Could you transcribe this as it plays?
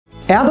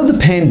Out of the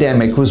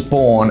pandemic was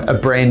born a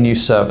brand new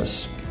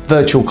service: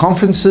 virtual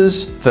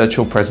conferences,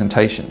 virtual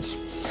presentations.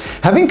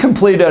 Having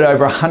completed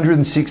over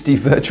 160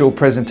 virtual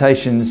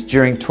presentations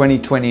during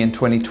 2020 and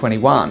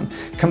 2021,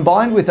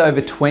 combined with over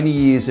 20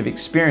 years of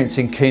experience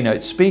in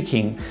keynote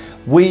speaking,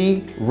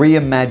 we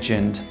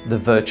reimagined the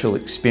virtual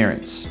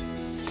experience.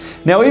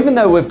 Now, even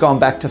though we've gone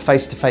back to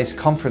face-to-face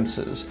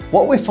conferences,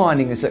 what we're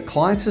finding is that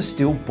clients are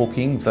still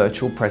booking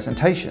virtual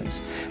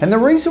presentations. And the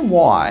reason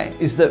why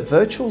is that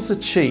virtuals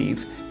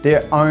achieve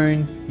their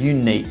own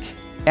unique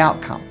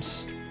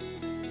outcomes.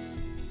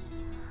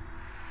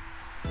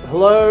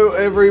 Hello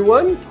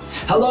everyone.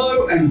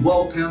 Hello and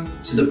welcome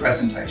to the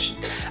presentation.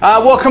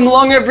 Welcome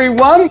along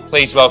everyone.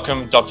 Please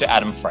welcome Dr.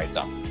 Adam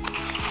Fraser.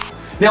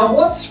 Now,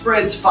 what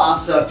spreads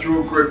faster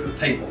through a group of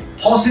people?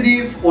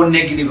 Positive or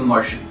negative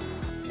emotion?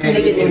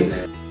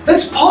 Negative.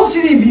 That's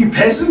positive, you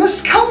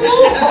pessimists, come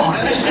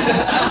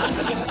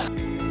on!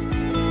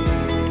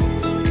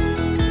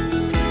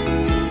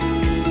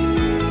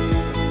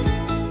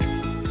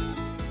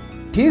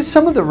 Here's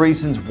some of the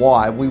reasons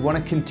why we want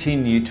to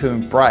continue to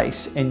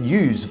embrace and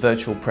use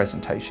virtual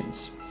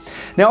presentations.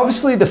 Now,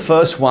 obviously the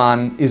first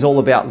one is all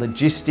about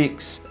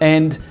logistics,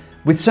 and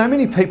with so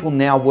many people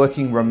now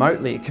working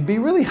remotely, it can be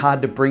really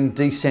hard to bring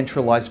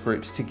decentralized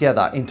groups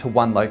together into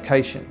one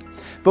location.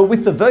 But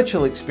with the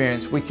virtual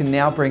experience, we can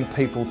now bring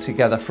people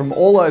together from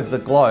all over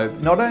the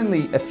globe, not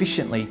only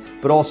efficiently,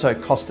 but also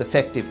cost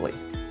effectively.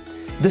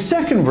 The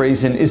second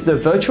reason is that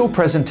virtual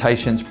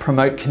presentations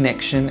promote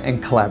connection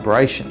and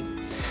collaboration.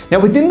 Now,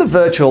 within the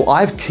virtual,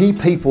 I have key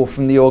people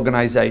from the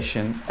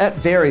organization at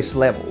various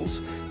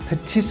levels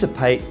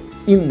participate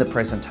in the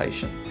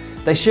presentation.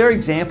 They share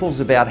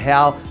examples about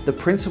how the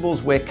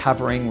principles we're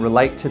covering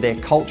relate to their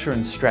culture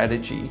and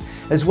strategy,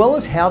 as well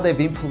as how they've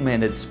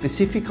implemented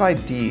specific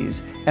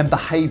ideas and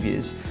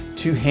behaviours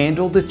to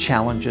handle the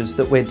challenges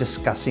that we're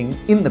discussing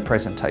in the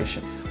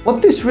presentation.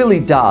 What this really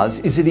does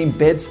is it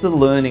embeds the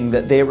learning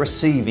that they're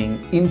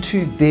receiving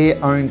into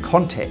their own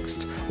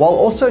context, while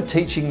also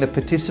teaching the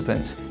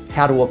participants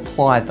how to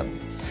apply them.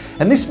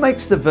 And this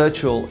makes the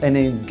virtual an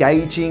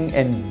engaging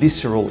and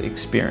visceral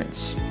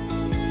experience.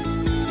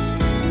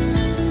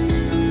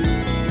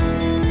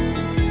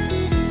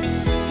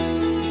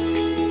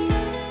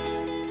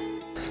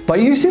 By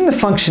using the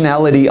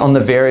functionality on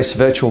the various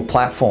virtual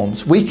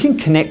platforms, we can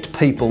connect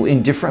people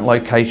in different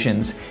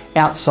locations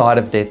outside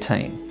of their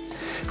team.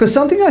 Because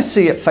something I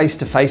see at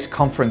face-to-face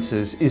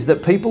conferences is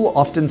that people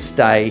often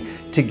stay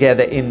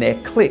together in their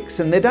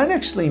cliques and they don't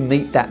actually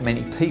meet that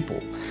many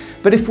people.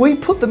 But if we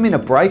put them in a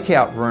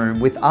breakout room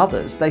with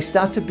others, they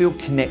start to build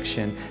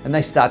connection and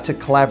they start to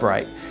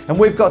collaborate. And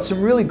we've got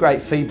some really great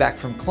feedback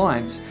from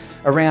clients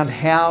around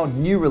how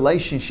new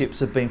relationships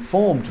have been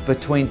formed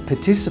between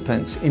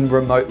participants in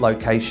remote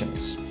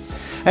locations.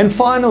 And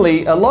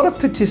finally, a lot of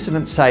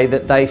participants say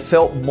that they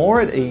felt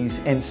more at ease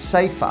and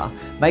safer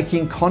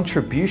making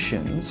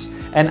contributions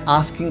and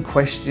asking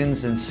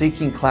questions and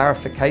seeking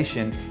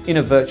clarification in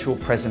a virtual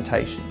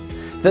presentation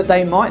that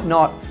they might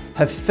not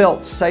have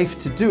felt safe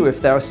to do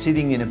if they were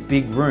sitting in a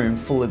big room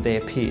full of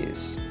their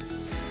peers.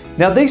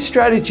 Now, these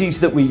strategies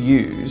that we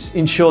use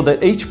ensure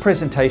that each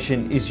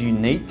presentation is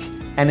unique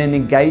and an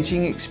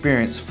engaging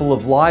experience full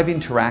of live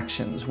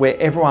interactions where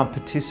everyone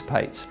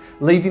participates,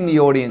 leaving the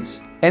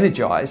audience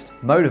energized,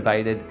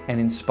 motivated, and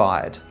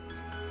inspired.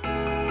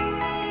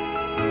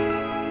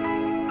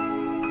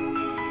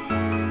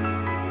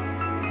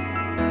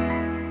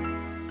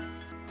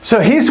 So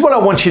here's what I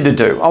want you to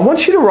do. I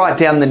want you to write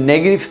down the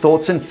negative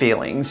thoughts and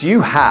feelings you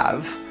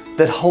have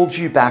that hold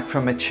you back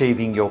from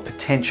achieving your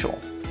potential.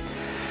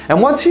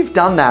 And once you've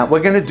done that, we're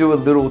going to do a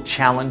little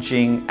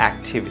challenging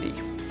activity.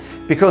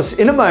 Because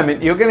in a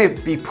moment, you're going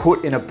to be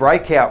put in a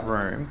breakout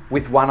room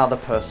with one other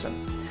person.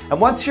 And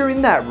once you're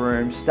in that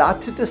room,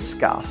 start to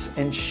discuss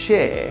and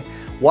share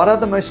what are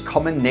the most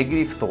common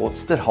negative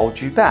thoughts that hold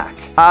you back.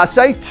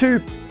 Say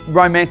two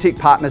romantic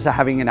partners are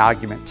having an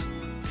argument.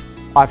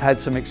 I've had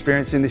some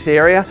experience in this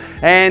area,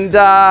 and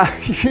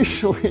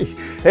usually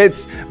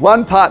it's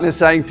one partner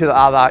saying to the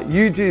other,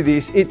 "You do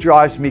this, it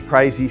drives me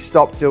crazy,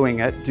 stop doing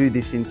it, do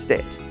this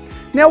instead."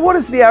 Now, what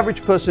does the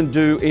average person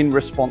do in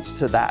response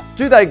to that?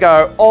 Do they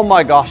go, "Oh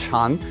my gosh,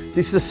 hun,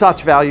 this is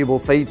such valuable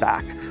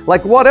feedback.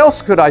 Like, what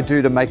else could I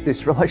do to make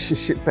this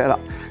relationship better?"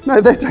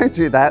 No, they don't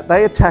do that.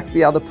 They attack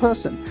the other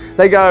person.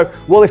 They go,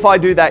 "Well, if I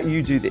do that,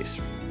 you do this.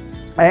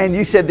 And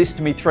you said this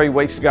to me 3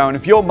 weeks ago, and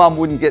if your mum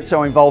wouldn't get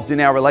so involved in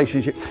our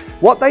relationship."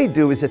 What they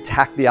do is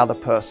attack the other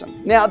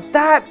person. Now,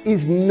 that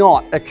is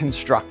not a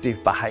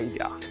constructive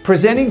behavior.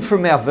 Presenting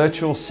from our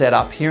virtual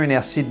setup here in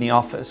our Sydney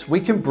office, we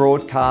can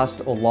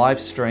broadcast or live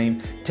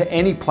stream to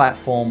any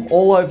platform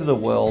all over the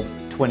world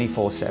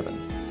 24/7.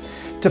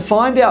 To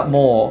find out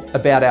more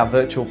about our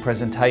virtual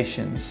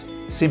presentations,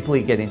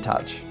 simply get in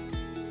touch.